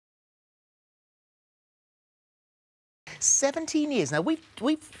17 years. Now,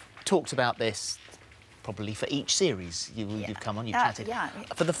 we've talked about this probably for each series you've come on, you've chatted. Yeah.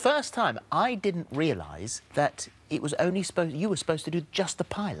 For the first time, I didn't realise that it was only you were supposed to do just the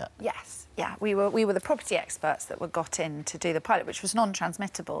pilot. Yes, yeah. We were the property experts that were got in to do the pilot, which was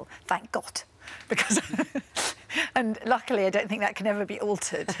non-transmittable, thank God. Because... and luckily, I don't think that can ever be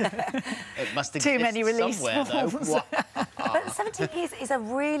altered. It must exist too many release forms. But 17 years is a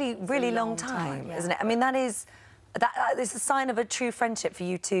really, really long time, isn't it? I mean, that is a sign of a true friendship for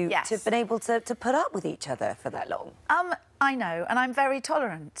you two to have been able to put up with each other for that long. I know, and I'm very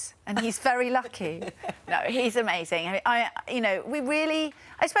tolerant, and he's very lucky. No, he's amazing. I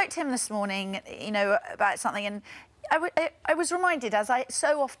spoke to him this morning, you know, about something, and I was reminded, as I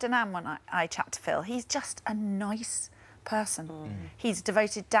so often am when I chat to Phil, he's just a nice person. He's a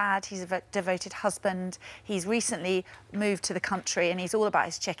devoted dad, he's a devoted husband, he's recently moved to the country and he's all about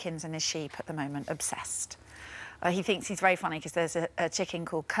his chickens and his sheep at the moment, obsessed. He thinks he's very funny because there's a chicken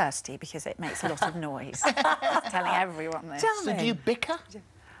called Kirstie because it makes a lot of noise. Telling everyone this. So do you bicker?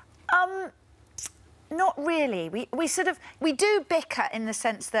 Not really. We do bicker in the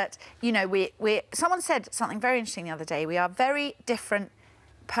sense that, you know, someone said something very interesting the other day. We are very different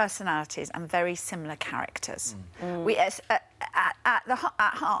personalities and very similar characters. We, at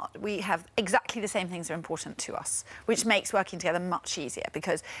heart, we have exactly the same things that are important to us, which makes working together much easier,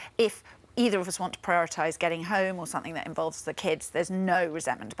 because if either of us want to prioritise getting home or something that involves the kids, there's no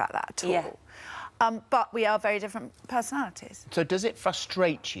resentment about that at all. Yeah. But we are very different personalities. So does it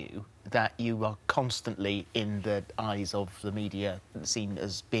frustrate you that you are constantly, in the eyes of the media, seen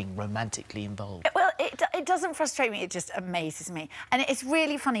as being romantically involved? Well, it doesn't frustrate me, it just amazes me. And it's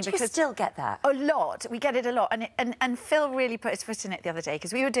really funny because... Do you still get that? A lot. We get it a lot. And Phil really put his foot in it the other day,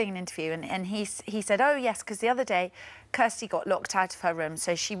 because we were doing an interview and he said, oh, yes, because the other day Kirstie got locked out of her room,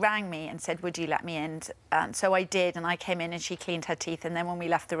 so she rang me and said, would you let me in? And so I did, and I came in and she cleaned her teeth, and then when we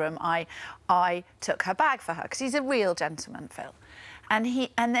left the room, I took her bag for her, because he's a real gentleman, Phil. And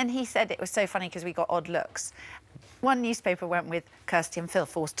then he said it was so funny because we got odd looks. One newspaper went with Kirstie and Phil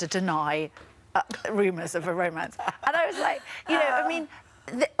forced to deny rumours of a romance. And I was like, you know, I mean,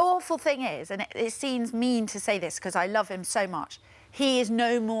 the awful thing is, and it seems mean to say this because I love him so much, he is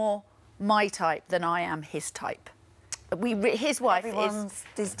no more my type than I am his type. His wife is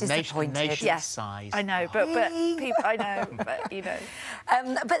disappointed. Nation size. I know, but people, I know, but you know.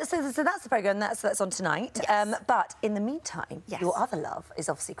 But so that's the programme. That's on tonight. Yes. But in the meantime, your other love is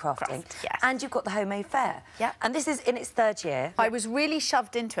obviously crafting. Yes. And you've got the homemade fair. Yeah. And this is in its third year. I was really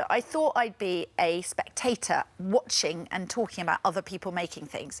shoved into it. I thought I'd be a spectator watching and talking about other people making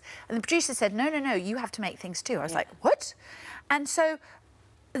things. And the producer said, no, you have to make things too. I was like, what? And so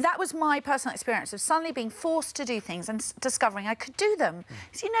that was my personal experience of suddenly being forced to do things and discovering I could do them.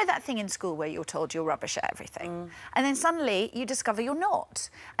 Because you know that thing in school where you're told you're rubbish at everything. And then suddenly you discover you're not.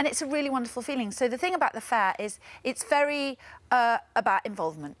 And it's a really wonderful feeling. So the thing about the fair is it's very about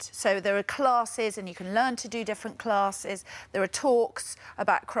involvement. So there are classes and you can learn to do different classes. There are talks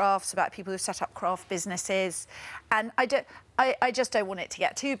about crafts, about people who set up craft businesses. And I just don't want it to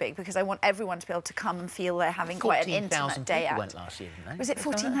get too big, because I want everyone to be able to come and feel they're having quite an intimate day out. 14,000 people went last year, didn't they? Was it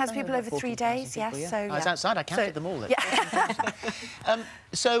 14,000 people over 3 days? Yes. People, yeah. So, I was outside, I counted them all.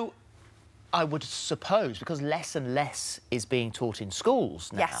 So I would suppose, because less and less is being taught in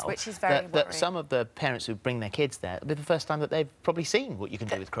schools now... Yes, which is very worrying. That some of the parents who bring their kids there, it'll be the first time that they've probably seen what you can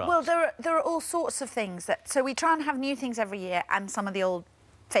do with crafts. Well, there are all sorts of things that... So we try and have new things every year, and some of the old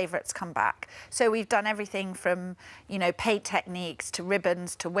favourites come back. So we've done everything from, you know, paint techniques to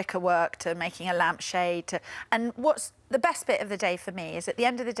ribbons to wicker work to making a lampshade to... And what's the best bit of the day for me is at the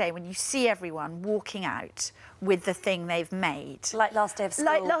end of the day when you see everyone walking out with the thing they've made. Like last day of school.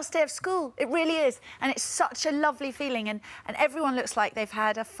 Like last day of school. It really is. And it's such a lovely feeling, and everyone looks like they've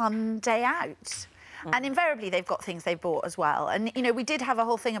had a fun day out. And invariably they've got things they bought as well. And, you know, we did have a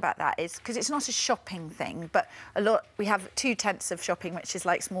whole thing about that, is because it's not a shopping thing, but we have 2 tenths of shopping, which is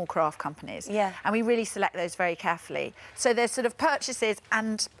like small craft companies. Yeah. And we really select those very carefully. So there's sort of purchases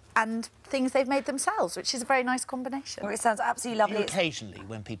and things they've made themselves, which is a very nice combination. Well, it sounds absolutely lovely. Do you occasionally,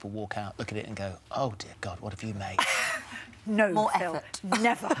 when people walk out, look at it and go, oh, dear God, what have you made? No, more Phil, effort.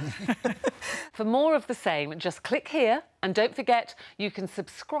 Never. For more of the same, just click here, and don't forget you can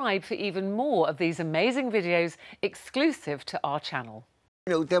subscribe for even more of these amazing videos exclusive to our channel.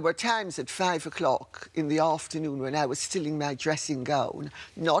 You know, there were times at 5 o'clock in the afternoon when I was still in my dressing gown,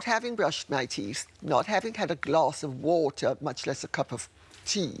 not having brushed my teeth, not having had a glass of water, much less a cup of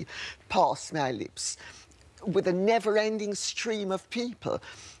tea, past my lips, with a never-ending stream of people.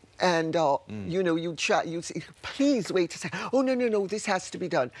 And, you know, you'd say, please wait a second. Oh, no, no, no, this has to be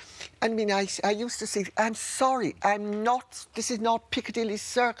done. I mean, I used to say, I'm sorry, this is not Piccadilly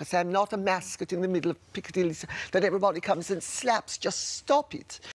Circus. I'm not a mascot in the middle of Piccadilly that everybody comes and slaps. Just stop it.